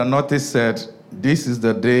Notice said, "This is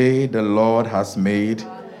the day the Lord has made,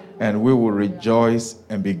 and we will rejoice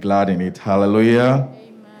and be glad in it." Hallelujah. Amen.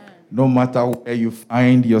 No matter where you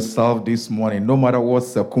find yourself this morning, no matter what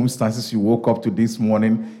circumstances you woke up to this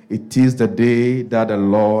morning, it is the day that the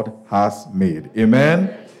Lord has made. Amen.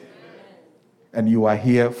 Amen. And you are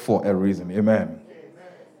here for a reason. Amen.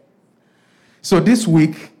 So this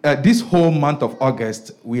week, this whole month of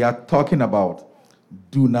August, we are talking about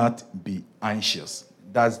do not be anxious.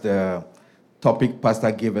 That's the topic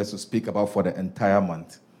Pastor gave us to speak about for the entire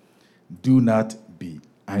month. Do not be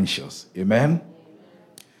anxious. Amen?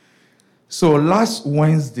 So last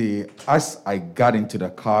Wednesday, as I got into the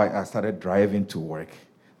car, I started driving to work.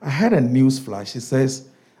 I had a news flash. It says,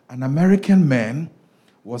 an American man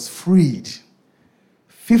was freed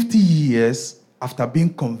 50 years after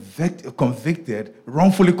being convicted,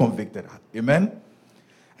 wrongfully convicted. Amen?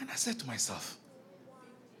 And I said to myself,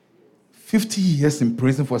 50 years in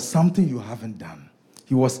prison for something you haven't done.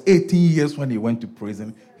 He was 18 years when he went to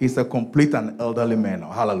prison. He's a complete and elderly man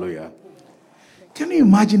now. Hallelujah. Can you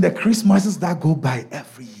imagine the Christmases that go by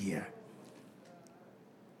every year?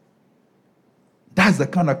 That's the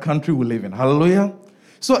kind of country we live in. Hallelujah.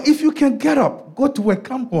 So if you can get up, go to work,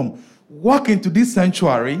 come home, walk into this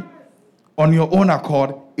sanctuary on your own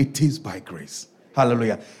accord, it is by grace.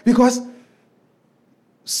 Hallelujah. Because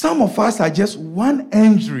some of us are just one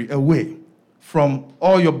injury away from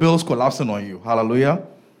all your bills collapsing on you. Hallelujah.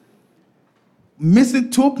 Missing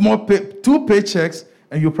two paychecks,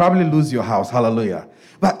 and you probably lose your house. Hallelujah.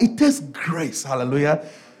 But it takes grace. Hallelujah.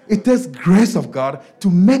 It takes grace of God to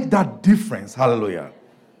make that difference. Hallelujah.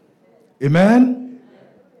 Amen.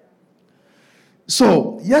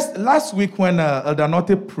 So, yes, last week when Elder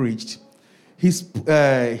Notte preached, he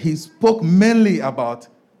spoke mainly about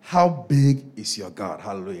how big is your God.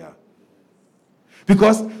 Hallelujah.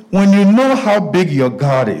 Because when you know how big your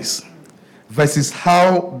God is versus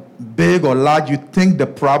how big or large you think the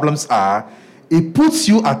problems are, it puts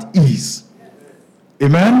you at ease.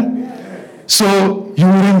 Amen? So you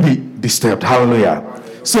wouldn't be disturbed. Hallelujah.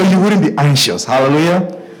 So you wouldn't be anxious.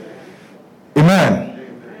 Hallelujah. Amen.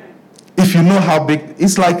 If you know how big,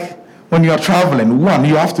 it's like when you are traveling, one,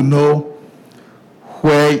 you have to know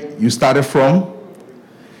where you started from.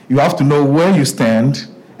 You have to know where you stand,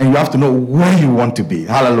 and you have to know where you want to be.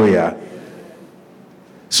 Hallelujah.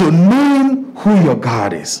 So knowing who your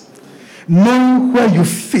God is, knowing where you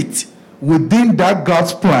fit within that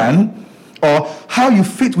God's plan, or how you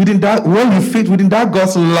fit within that, where you fit within that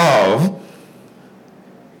God's love,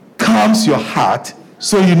 calms your heart,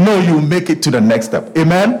 so you know you will make it to the next step.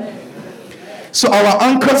 Amen? So our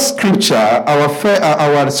anchor scripture,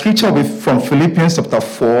 our scripture will be from Philippians chapter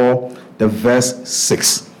 4, the verse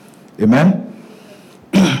 6. Amen?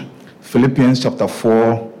 Philippians chapter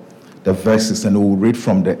 4, the verses, and we'll read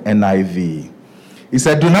from the NIV. He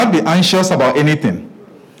said, do not be anxious about anything,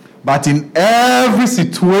 but in every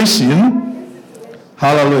situation,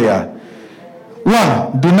 hallelujah.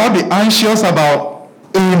 One, do not be anxious about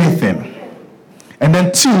anything. And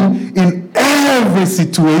then two, in every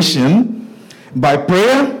situation, by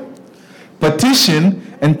prayer,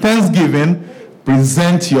 petition, and thanksgiving,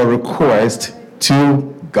 present your request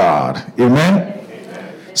to God. Amen?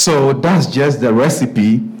 So that's just the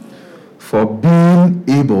recipe for being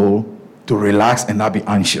able to relax and not be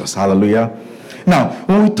anxious. Hallelujah. Now,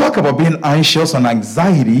 when we talk about being anxious and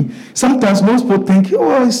anxiety, sometimes most people think,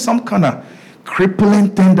 oh, it's some kind of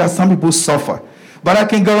crippling thing that some people suffer. But I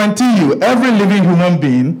can guarantee you, every living human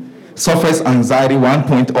being suffers anxiety one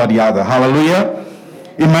point or the other. Hallelujah.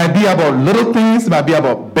 It might be about little things, it might be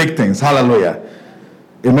about big things. Hallelujah.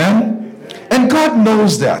 Amen? And God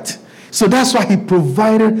knows that. So that's why he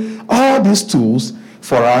provided all these tools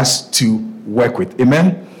for us to work with.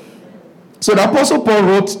 Amen? So the Apostle Paul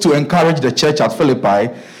wrote to encourage the church at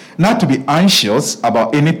Philippi not to be anxious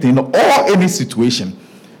about anything or any situation.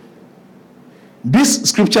 This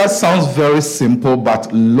scripture sounds very simple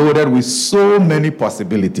but loaded with so many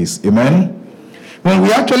possibilities. Amen? When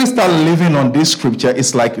we actually start living on this scripture,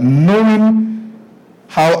 it's like knowing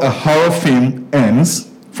how a horror film ends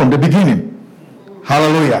from the beginning.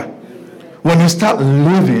 Hallelujah. When you start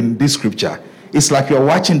living this scripture, it's like you're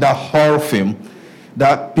watching that horror film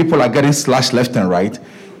that people are getting slashed left and right,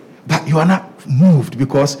 but you are not moved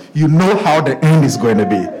because you know how the end is going to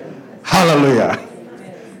be. Hallelujah.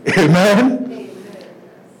 Amen.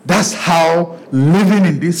 That's how living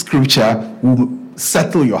in this scripture will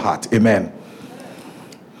settle your heart. Amen.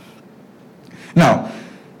 Now,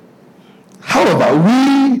 however,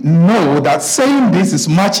 we know that saying this is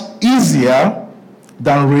much easier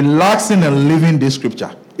than relaxing and living this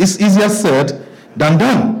scripture. It's easier said than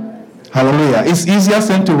done. Hallelujah. It's easier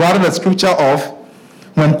said to rattle the scripture off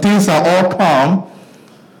when things are all calm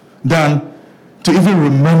than to even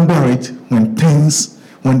remember it when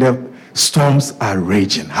the storms are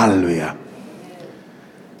raging. Hallelujah.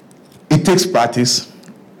 It takes practice.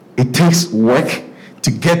 It takes work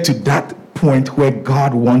to get to that point where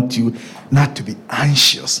God wants you not to be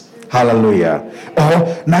anxious. Hallelujah.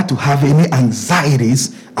 Or not to have any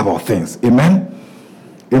anxieties about things. Amen?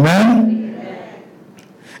 Amen?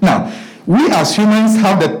 Now, we as humans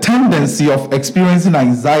have the tendency of experiencing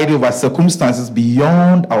anxiety over circumstances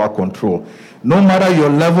beyond our control. No matter your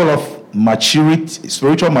level of maturity,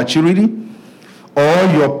 spiritual maturity, or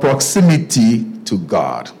your proximity to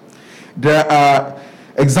God. There are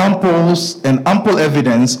examples and ample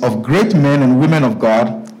evidence of great men and women of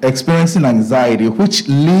God experiencing anxiety, which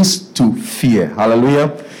leads to fear.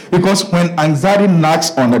 Hallelujah. Because when anxiety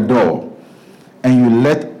knocks on the door and you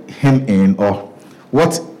let him in, or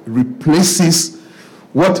what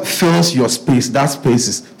fills your space, that space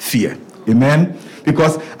is fear. Amen.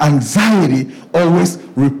 Because anxiety always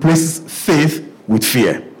replaces faith with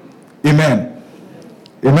fear. Amen.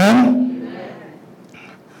 Amen.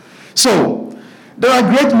 So, there are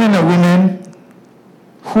great men and women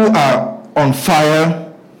who are on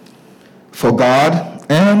fire for God,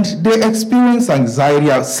 and they experience anxiety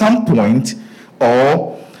at some point,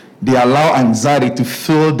 or they allow anxiety to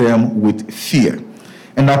fill them with fear.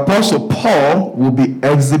 And Apostle Paul will be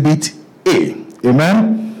exhibit A.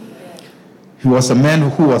 Amen? He was a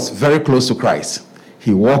man who was very close to Christ.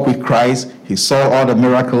 He walked with Christ. He saw all the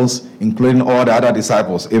miracles, including all the other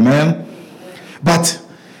disciples. Amen?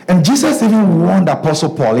 And Jesus even warned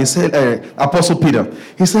Apostle Paul. He said, Apostle Peter,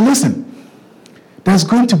 he said, listen, there's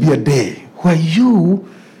going to be a day where you,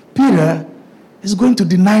 Peter, is going to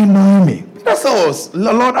deny knowing me. Peter says,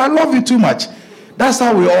 Lord, I love you too much. That's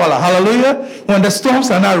how we all are. Hallelujah. When the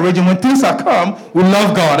storms are not raging, when things are calm, we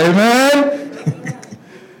love God. Amen.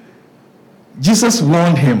 Jesus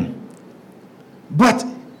warned him. But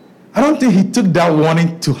I don't think he took that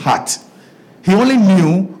warning to heart. He only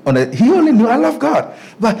knew I love God.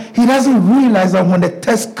 But he doesn't realize that when the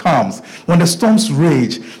test comes, when the storms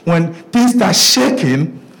rage, when things start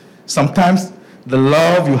shaking, sometimes the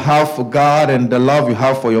love you have for God and the love you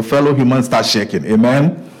have for your fellow humans start shaking.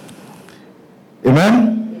 Amen?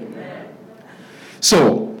 Amen? Amen.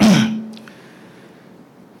 So,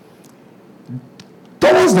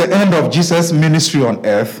 towards the end of Jesus' ministry on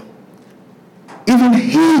earth, even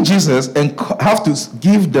he, Jesus, have to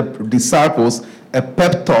give the disciples a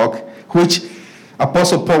pep talk, which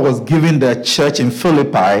Apostle Paul was giving the church in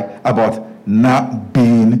Philippi about not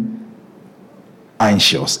being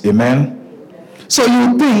anxious. Amen? So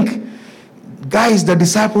you think, guys, the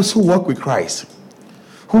disciples who walk with Christ,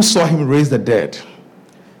 who saw him raise the dead,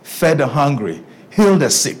 fed the hungry, healed the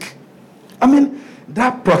sick. I mean,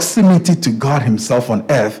 that proximity to God himself on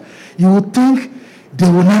earth, you would think they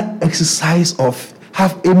will not exercise or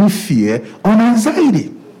have any fear or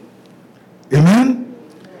anxiety. Amen?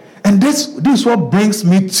 And this is what brings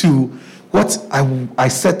me to what I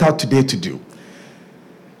set out today to do.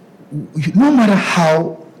 No matter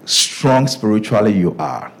how strong spiritually you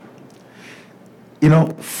are,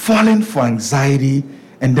 falling for anxiety,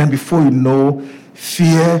 and then before you know,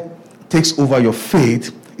 fear takes over your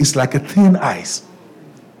faith. It's like a thin ice.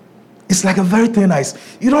 It's like a very thin ice.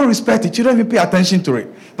 You don't respect it. You don't even pay attention to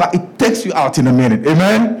it. But it takes you out in a minute.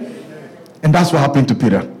 Amen? And that's what happened to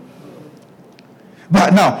Peter.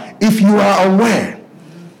 But now, if you are aware,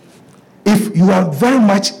 if you are very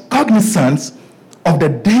much cognizant of the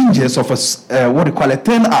dangers of a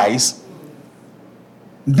thin ice,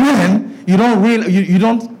 then you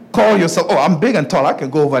don't call yourself, oh, I'm big and tall, I can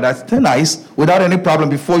go over that thin ice without any problem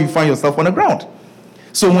before you find yourself on the ground.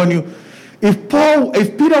 So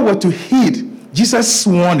if Peter were to heed Jesus'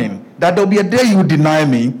 warning that there'll be a day you will deny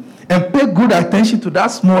me, and pay good attention to that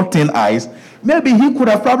small thin ice, maybe he could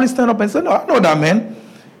have probably stand up and said, no, I know that man.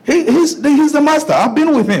 He's the master. I've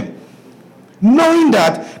been with him. Knowing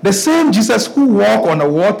that the same Jesus who walked on the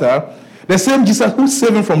water, the same Jesus who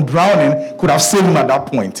saved him from drowning, could have saved him at that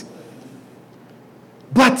point.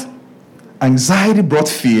 But anxiety brought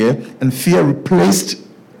fear, and fear replaced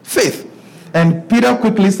faith. And Peter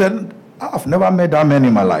quickly said, I've never met that man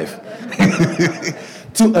in my life.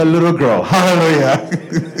 To a little girl. Hallelujah.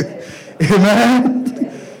 Amen.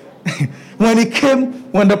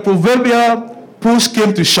 When the proverbial push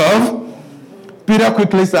came to shove, Peter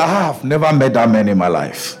quickly said, I've never met that man in my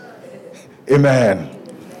life. Amen.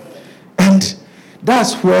 And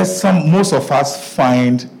that's where most of us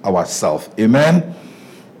find ourselves. Amen.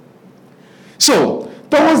 So,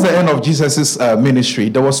 towards the end of Jesus' ministry,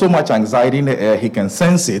 there was so much anxiety in the air, he can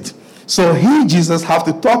sense it. So he, Jesus, have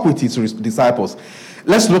to talk with his disciples.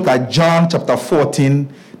 Let's look at John chapter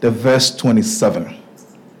 14, the verse 27.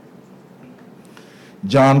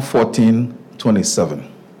 John 14,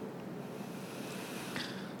 27.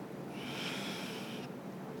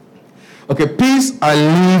 Okay, peace I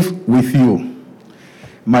leave with you.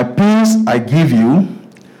 My peace I give you.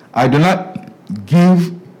 I do not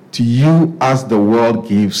give to you as the world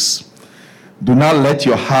gives. Do not let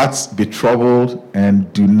your hearts be troubled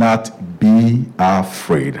and do not be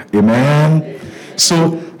afraid. Amen.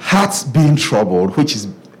 So hearts being troubled, which is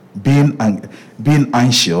being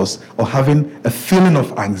anxious or having a feeling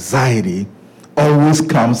of anxiety, always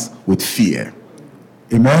comes with fear.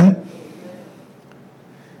 Amen.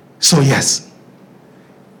 So yes.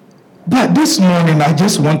 But this morning I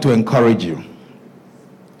just want to encourage you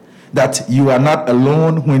that you are not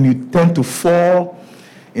alone when you tend to fall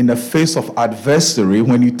in the face of adversary,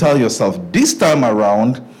 when you tell yourself, this time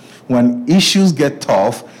around, when issues get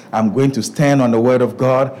tough, I'm going to stand on the word of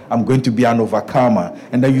God, I'm going to be an overcomer.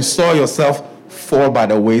 And then you saw yourself fall by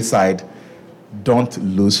the wayside. Don't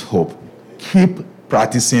lose hope. Keep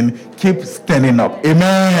practicing, keep standing up.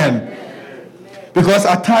 Amen. Because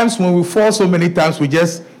at times when we fall so many times, we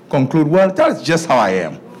just conclude, well, that's just how I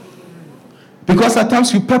am. Because at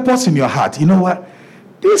times you purpose in your heart, you know what?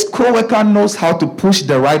 This co-worker knows how to push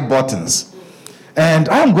the right buttons. And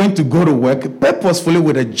I'm going to go to work purposefully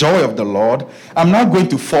with the joy of the Lord. I'm not going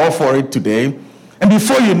to fall for it today. And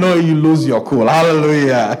before you know it, you lose your cool.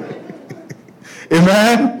 Hallelujah.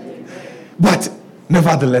 Amen? But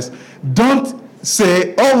nevertheless, don't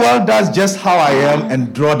say, oh, well, that's just how I am,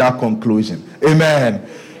 and draw that conclusion. Amen.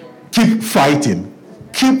 Keep fighting.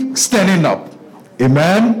 Keep standing up.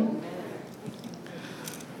 Amen?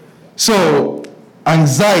 So,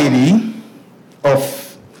 anxiety of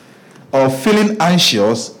feeling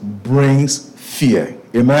anxious brings fear.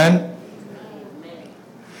 Amen?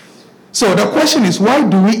 So the question is, why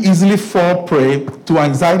do we easily fall prey to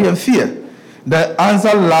anxiety and fear? The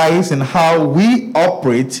answer lies in how we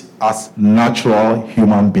operate as natural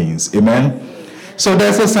human beings. Amen? So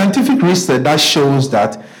there's a scientific research that shows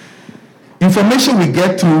that information we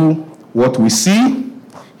get through what we see,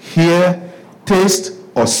 hear, taste,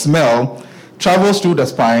 or smell travels through the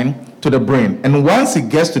spine to the brain. And once it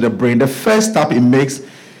gets to the brain, the first stop it makes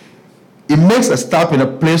a stop in a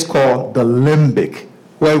place called the limbic,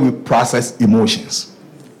 where we process emotions.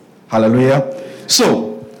 Hallelujah.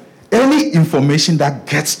 So any information that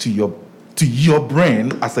gets to your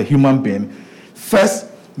brain as a human being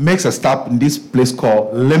first makes a stop in this place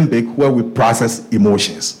called limbic, where we process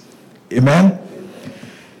emotions. Amen.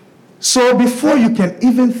 So before you can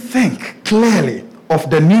even think clearly of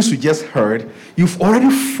the news you just heard, you've already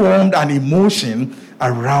formed an emotion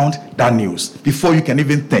around that news before you can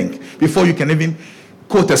even think, before you can even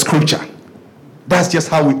quote a scripture. That's just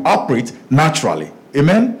how we operate naturally.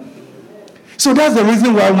 Amen? So that's the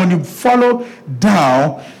reason why when you follow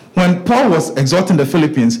down, when Paul was exhorting the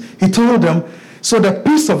Philippians, he told them, so the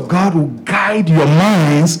peace of God will guide your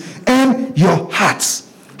minds and your hearts.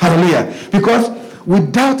 Hallelujah. Because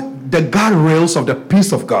without the guardrails of the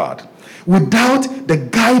peace of God, without the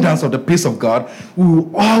guidance of the peace of God, we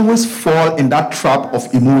will always fall in that trap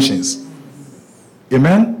of emotions.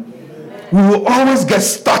 Amen? We will always get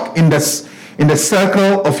stuck in the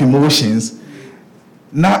circle of emotions,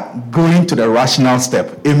 not going to the rational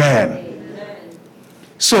step. Amen?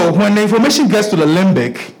 So when the information gets to the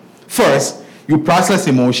limbic, first, you process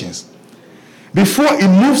emotions. Before it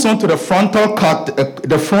moves on to the frontal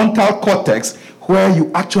cortex, where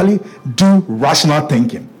you actually do rational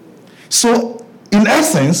thinking. So, in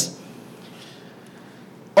essence,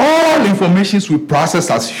 all informations we process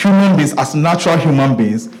as human beings, as natural human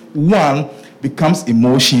beings, one becomes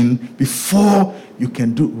emotion before you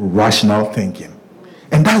can do rational thinking.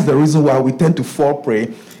 And that's the reason why we tend to fall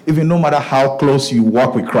prey, even no matter how close you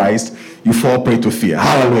walk with Christ, you fall prey to fear.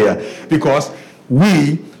 Hallelujah. Because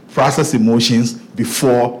we process emotions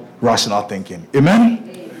before rational thinking. Amen?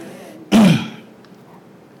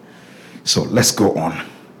 So, let's go on.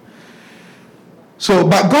 So,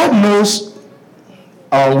 but God knows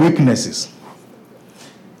our weaknesses.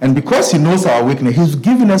 And because he knows our weakness, he's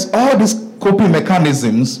given us all these coping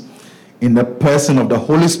mechanisms in the person of the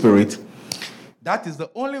Holy Spirit. That is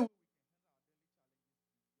the only way.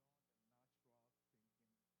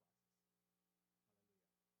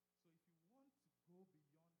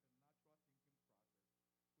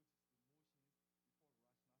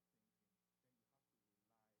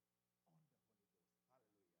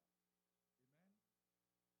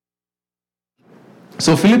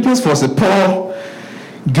 So Philippians 4 says, Paul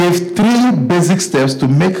gave 3 basic steps to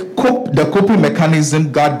make the coping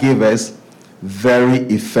mechanism God gave us very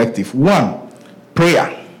effective. 1,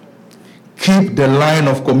 prayer. Keep the line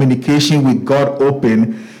of communication with God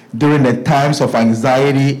open during the times of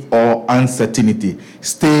anxiety or uncertainty.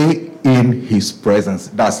 Stay in His presence.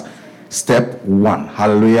 That's step 1.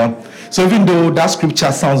 Hallelujah. So even though that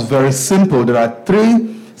scripture sounds very simple, there are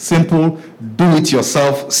 3 simple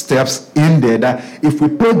do-it-yourself steps in there that if we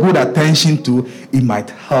pay good attention to, it might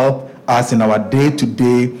help us in our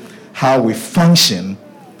day-to-day how we function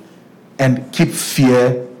and keep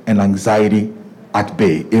fear and anxiety at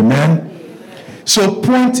bay. Amen. So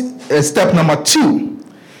step number 2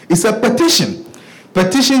 is a petition.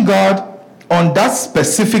 Petition God on that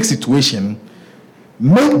specific situation.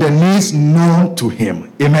 Make the needs known to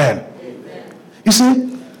Him. Amen. You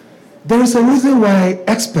see, there is a reason why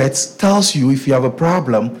experts tells you if you have a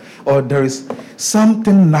problem or there is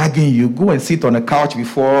something nagging you, go and sit on a couch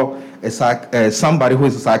before somebody who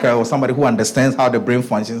is a psychiatrist or somebody who understands how the brain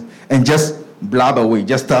functions and just blab away.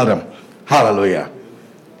 Just tell them. Hallelujah.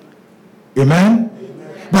 Amen?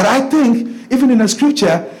 But I think even in the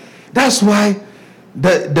scripture, that's why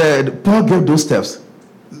the Paul gave those steps.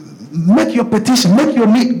 Make your petition, make your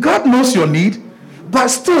need. God knows your need, but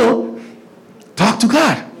still talk to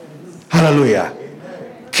God. Hallelujah.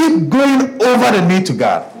 Keep going over the need to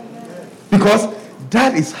God. Because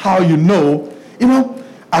that is how you know,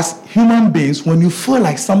 as human beings, when you feel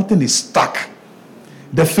like something is stuck,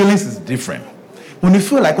 the feelings is different. When you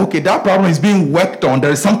feel like, okay, that problem is being worked on,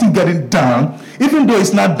 there is something getting done, even though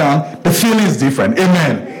it's not done, the feeling is different.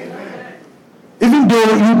 Amen. Even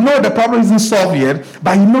though you know the problem isn't solved yet,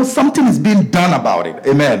 but you know something is being done about it.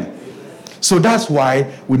 Amen. So that's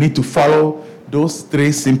why we need to follow those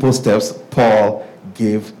 3 simple steps Paul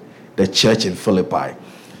gave the church in Philippi.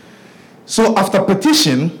 So after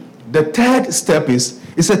petition, the 3rd step is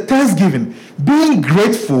a thanksgiving. Being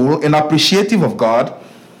grateful and appreciative of God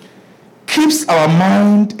keeps our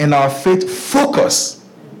mind and our faith focused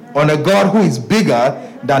on a God who is bigger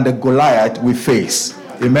than the Goliath we face.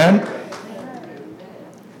 Amen.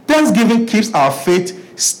 Thanksgiving keeps our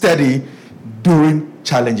faith steady during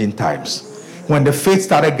challenging times. When the faith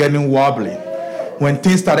started getting wobbly, when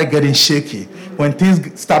things started getting shaky, when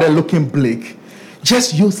things started looking bleak,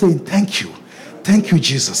 just you saying thank you. Thank you,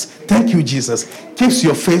 Jesus. Thank you, Jesus. Keeps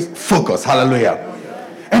your faith focused. Hallelujah.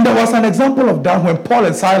 And there was an example of that when Paul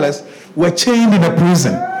and Silas were chained in a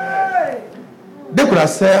prison. They could have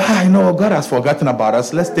said, God has forgotten about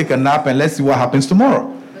us. Let's take a nap and let's see what happens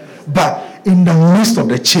tomorrow. But in the midst of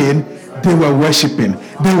the chain, they were worshiping.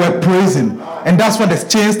 They were praising. And that's when the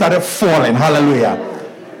chain started falling. Hallelujah.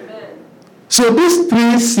 So these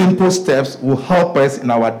 3 simple steps will help us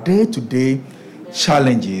in our day-to-day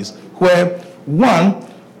challenges where 1,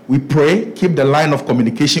 we pray, keep the line of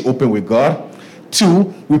communication open with God.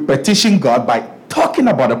 2, we petition God by talking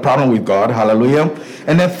about the problem with God. Hallelujah.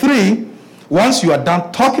 And then 3, once you are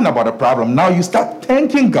done talking about the problem, now you start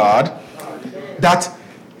thanking God that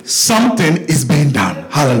something is being done.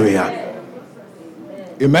 Hallelujah.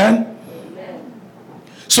 Amen.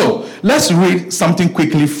 So let's read something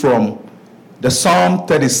quickly from the Psalm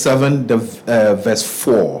 37, verse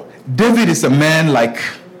 4. David is a man like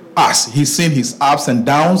us. He's seen his ups and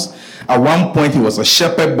downs. At one point, he was a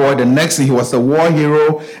shepherd boy. The next thing, he was a war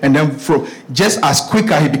hero. And then just as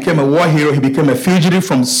quicker he became a war hero, he became a fugitive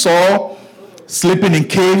from Saul, sleeping in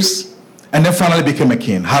caves, and then finally became a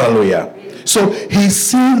king. Hallelujah. So he's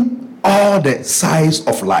seen all the sides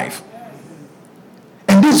of life.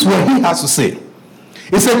 And this is what he has to say.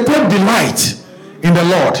 He said, take delight in the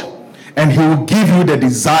Lord, and He will give you the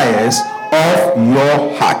desires of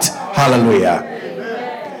your heart. Hallelujah.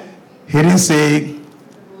 He didn't say,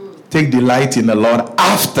 take delight in the Lord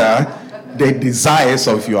after the desires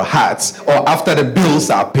of your hearts, or after the bills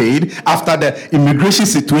are paid, after the immigration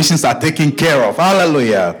situations are taken care of.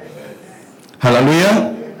 Hallelujah.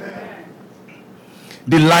 Hallelujah.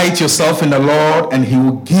 Delight yourself in the Lord, and He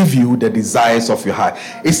will give you the desires of your heart.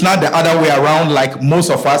 It's not the other way around like most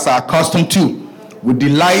of us are accustomed to. We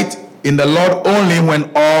delight in the Lord only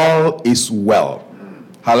when all is well.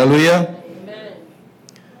 Hallelujah. Amen.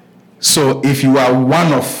 So if you are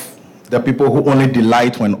one of the people who only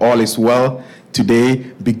delight when all is well, today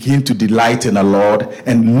begin to delight in the Lord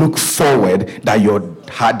and look forward that your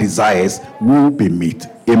heart desires will be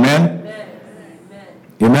met. Amen.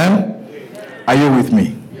 Amen. Amen. Are you with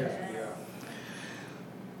me?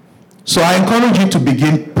 So I encourage you to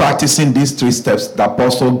begin practicing these 3 steps the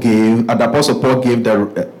Apostle Paul gave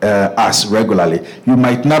us regularly. You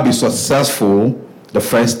might not be successful the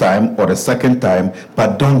first time or the second time,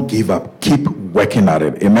 but don't give up. Keep working at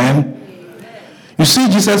it. Amen. You see,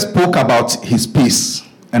 Jesus spoke about his peace,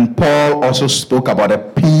 and Paul also spoke about the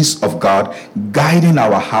peace of God guiding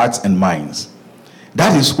our hearts and minds.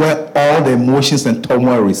 That is where all the emotions and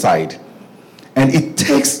turmoil reside. And it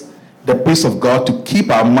takes the peace of God to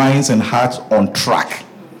keep our minds and hearts on track.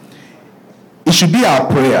 It should be our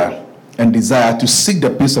prayer and desire to seek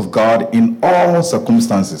the peace of God in all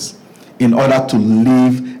circumstances in order to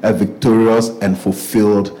live a victorious and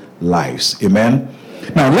fulfilled lives. Amen.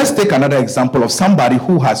 Now let's take another example of somebody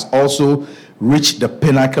who has also reached the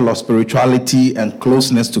pinnacle of spirituality and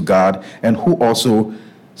closeness to God, and who also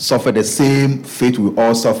suffered the same fate we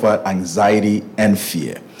all suffer, anxiety and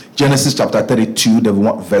fear. Genesis chapter 32,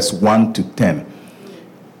 verse 1 to 10.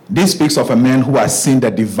 This speaks of a man who has seen the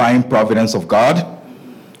divine providence of God.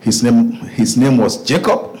 His name was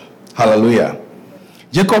Jacob. Hallelujah.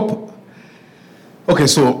 Jacob. Okay,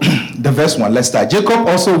 so the verse 1, let's start. Jacob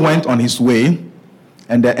also went on his way,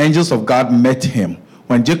 and the angels of God met him.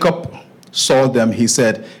 When Jacob saw them, he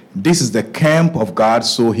said, "This is the camp of God."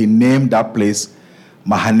 So he named that place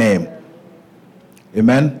Mahanaim.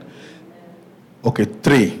 Amen. Okay,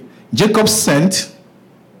 3. Jacob sent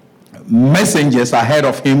messengers ahead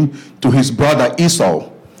of him to his brother Esau,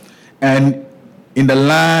 and in the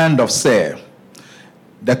land of Seir,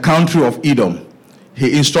 the country of Edom,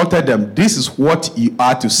 he instructed them, "This is what you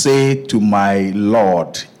are to say to my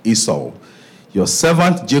lord Esau. Your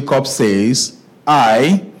servant Jacob says,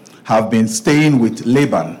 I have been staying with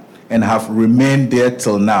Laban and have remained there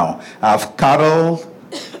till now. I have cattle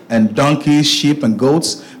and donkeys, sheep and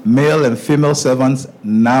goats, male and female servants.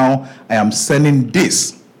 Now I am sending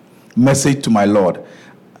this message to my Lord,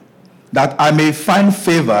 that I may find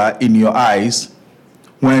favor in your eyes."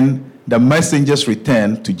 When the messengers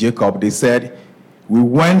returned to Jacob, they said, "We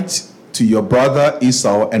went to your brother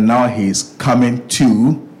Esau, and now he is coming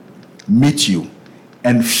to meet you.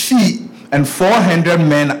 And 400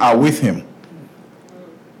 men are with him."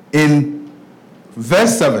 In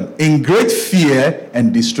verse 7, in great fear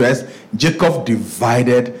and distress, Jacob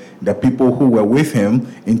divided the people who were with him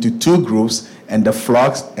into 2 groups, and the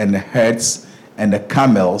flocks and the herds and the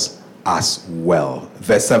camels as well.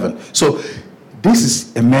 Verse 7. So this is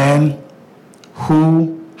a man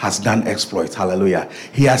who has done exploits. Hallelujah.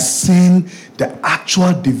 He has seen the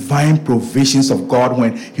actual divine provisions of God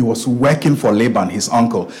when he was working for Laban, his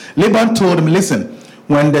uncle. Laban told him, "Listen,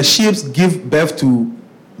 when the sheep give birth to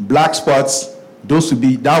black spots,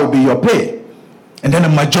 that will be your pay. And then the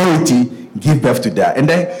majority give birth to that." And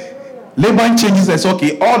then Laban changes and says,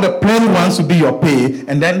 "Okay, all the plain ones will be your pay."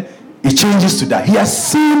 And then it changes to that. He has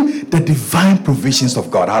seen the divine provisions of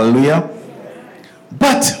God. Hallelujah.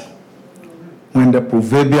 But when the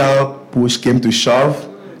proverbial push came to shove,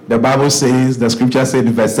 the Bible says, the scripture said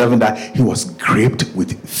in verse 7, that he was gripped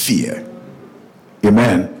with fear.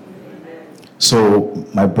 Amen. So,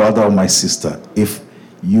 my brother or my sister, if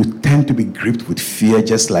you tend to be gripped with fear,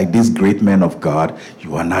 just like this great man of God,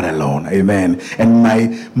 you are not alone. Amen. And my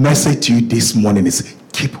message to you this morning is,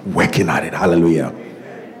 keep working at it. Hallelujah.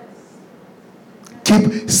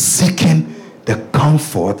 Keep seeking the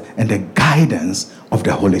comfort and the guidance of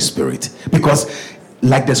the Holy Spirit. Because,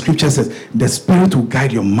 like the scripture says, the Spirit will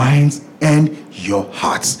guide your minds and your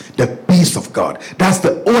hearts. The peace of God. That's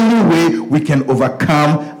the only way we can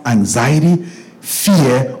overcome anxiety,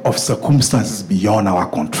 fear of circumstances beyond our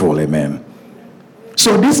control. Amen.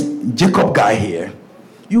 So this Jacob guy here,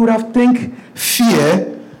 you would have think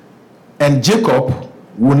fear and Jacob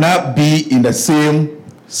would not be in the same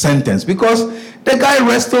sentence, because the guy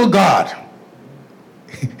wrestled God.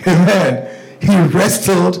 Amen. He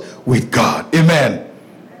wrestled with God. Amen.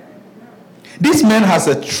 This man has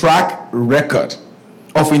a track record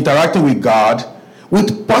of interacting with God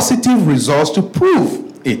with positive results to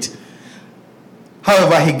prove it.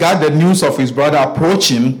 However, he got the news of his brother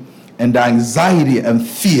approaching, and the anxiety and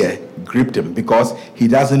fear gripped him because he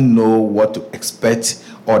doesn't know what to expect,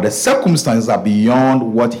 or the circumstances are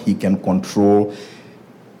beyond what he can control.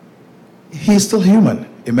 He's still human.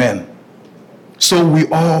 Amen. So we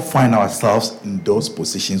all find ourselves in those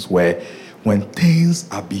positions where when things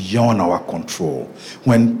are beyond our control,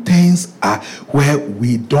 when things are where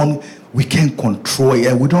we can't control it,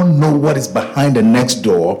 and we don't know what is behind the next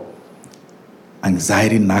door,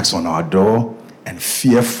 anxiety knocks on our door, and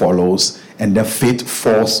fear follows, and then faith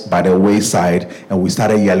falls by the wayside, and we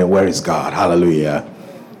started yelling, "Where is God?" Hallelujah.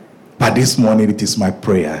 But this morning, it is my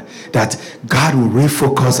prayer that God will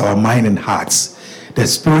refocus our mind and hearts. The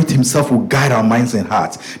Spirit himself will guide our minds and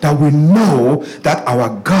hearts, that we know that our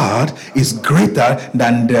God is greater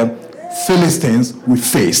than the Philistines we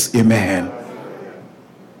face. Amen.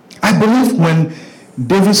 I believe when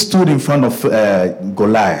David stood in front of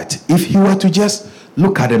Goliath, if he were to just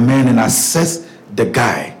look at the man and assess the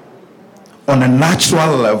guy on a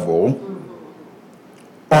natural level,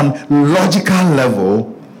 on logical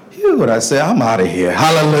level, you would have said, I'm out of here.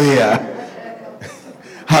 Hallelujah.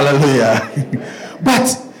 Hallelujah.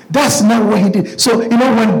 But that's not what he did. So,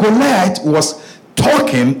 when Goliath was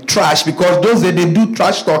talking trash, because those days they do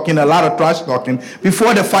trash talking, a lot of trash talking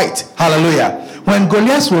before the fight. Hallelujah. When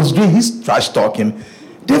Goliath was doing his trash talking,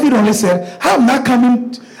 David only said, I'm not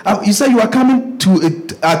coming. You said you are coming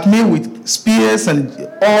at me with spears and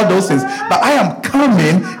all those things, but I am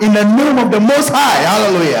coming in the name of the Most High.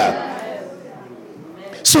 Hallelujah.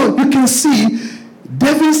 So you can see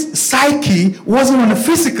David's psyche wasn't on the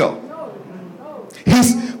physical.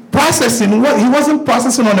 His processing, he wasn't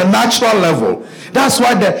processing on a natural level. That's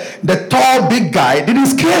why the tall, big guy didn't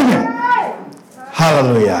scare him.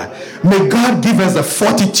 Hallelujah. May God give us the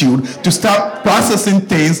fortitude to start processing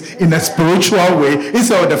things in a spiritual way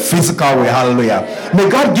instead of the physical way. Hallelujah. May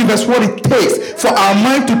God give us what it takes for our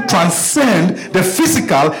mind to transcend the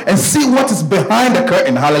physical and see what is behind the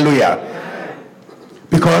curtain. Hallelujah.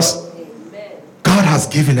 Because God has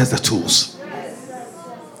given us the tools.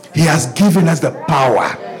 He has given us the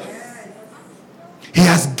power. He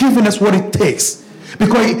has given us what it takes.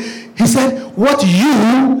 Because he said, what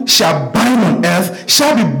you shall bind on earth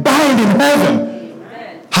shall be bound in heaven.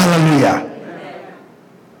 Amen. Hallelujah. Amen.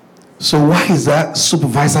 So why is that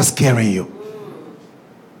supervisor scaring you?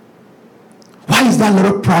 Why is that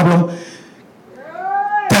little problem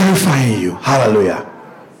terrifying you? Hallelujah.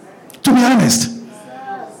 To be honest,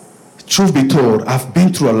 truth be told, I've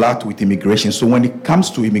been through a lot with immigration. So when it comes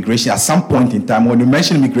to immigration, at some point in time, when you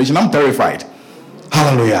mention immigration, I'm terrified.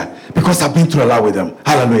 Hallelujah. Because I've been through a lot with them.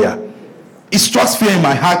 Hallelujah. It strikes fear in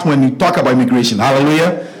my heart when you talk about immigration.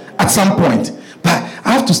 Hallelujah. At some point. But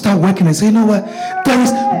I have to start working and say, you know what?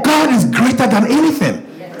 God is greater than anything.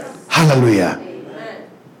 Yes. Hallelujah. Amen.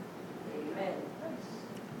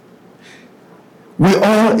 We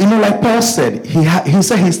all, like Paul said, he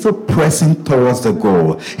said he's still pressing towards the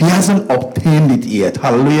goal. He hasn't obtained it yet.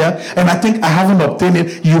 Hallelujah. And I think I haven't obtained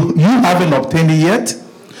it. You haven't obtained it yet.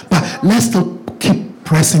 But let's still keep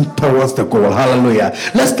pressing towards the goal. Hallelujah.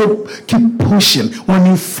 Let's still keep pushing. When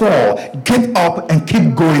you fall, get up and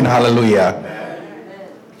keep going. Hallelujah.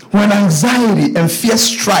 When anxiety and fear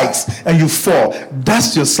strikes and you fall,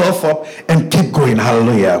 dust yourself up and keep going.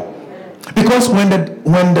 Hallelujah. Because when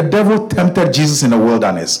the devil tempted Jesus in the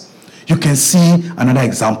wilderness, you can see another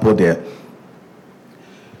example there.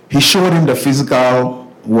 He showed him the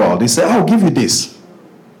physical world. He said, I'll give you this.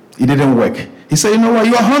 It didn't work. He said, you know what,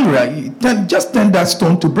 you are hungry. Just turn that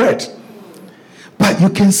stone to bread. But you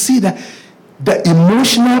can see that the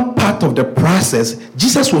emotional part of the process,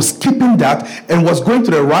 Jesus was skipping that and was going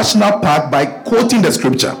to the rational part by quoting the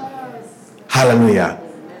scripture. Hallelujah.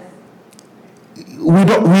 We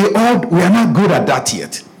are not good at that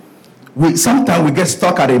yet. Sometimes we get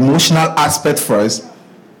stuck at the emotional aspect first.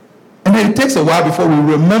 And then it takes a while before we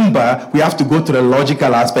remember we have to go to the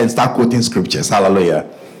logical aspect and start quoting scriptures. Hallelujah.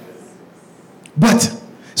 But,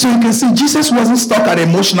 so you can see Jesus wasn't stuck at the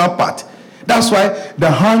emotional part. That's why the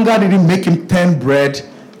hunger didn't make him turn bread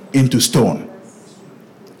into stone.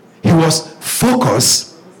 He was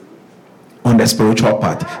focused on the spiritual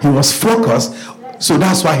part. He was focused, so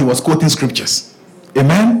that's why he was quoting scriptures.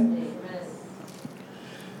 Amen?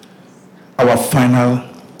 Our final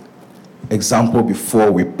example before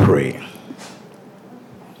we pray.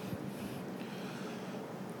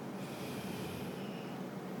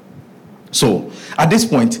 So, at this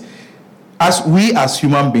point, as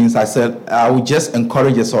human beings, I said, I would just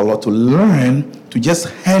encourage us all to learn to just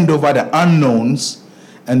hand over the unknowns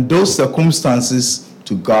and those circumstances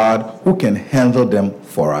to God who can handle them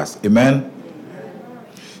for us. Amen?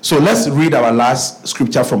 So let's read our last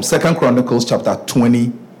scripture from 2 Chronicles chapter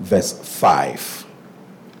 20, verse 5.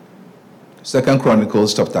 2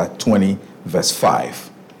 Chronicles chapter 20, verse 5.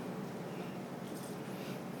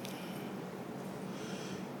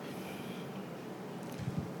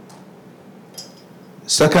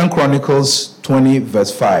 Second Chronicles 20,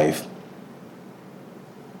 verse 5.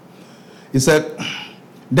 He said,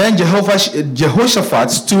 then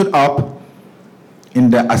Jehoshaphat stood up in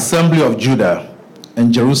the assembly of Judah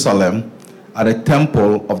and Jerusalem at the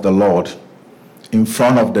temple of the Lord in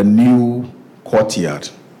front of the new courtyard.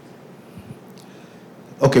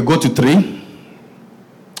 Okay, go to 3.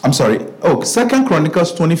 I'm sorry. Oh, 2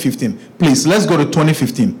 Chronicles 20:15. Please, let's go to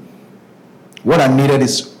 20:15. What I needed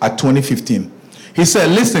is at 20:15. He said,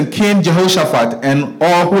 listen, King Jehoshaphat and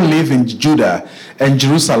all who live in Judah and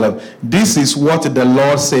Jerusalem, this is what the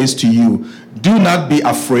Lord says to you. Do not be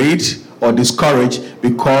afraid or discouraged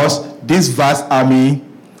because this vast army,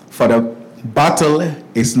 for the battle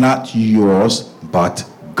is not yours, but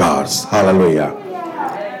God's. Hallelujah.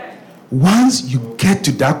 Once you get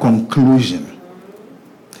to that conclusion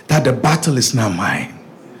that the battle is not mine,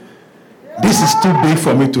 this is too big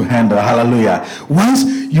for me to handle. Hallelujah. Once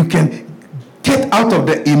you can get out of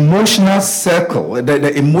the emotional circle,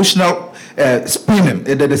 the emotional spinning,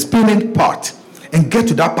 the spinning part, and get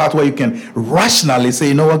to that part where you can rationally say,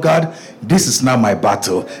 you know what, God, this is not my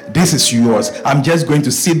battle. This is yours. I'm just going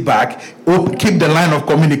to sit back, keep the line of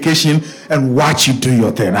communication, and watch you do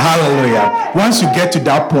your thing. Hallelujah. Once you get to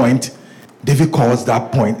that point, David calls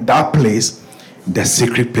that place, the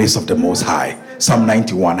secret place of the Most High. Psalm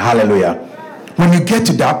 91. Hallelujah. When you get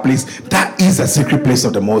to that place, that is a secret place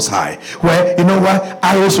of the Most High. Where, you know what,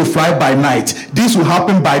 arrows will fly by night. This will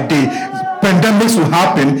happen by day. Pandemics will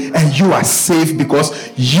happen, and you are safe because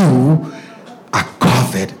you are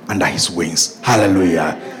covered under his wings.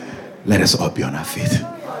 Hallelujah. Let us all be on our feet.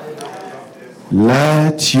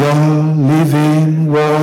 Let your living word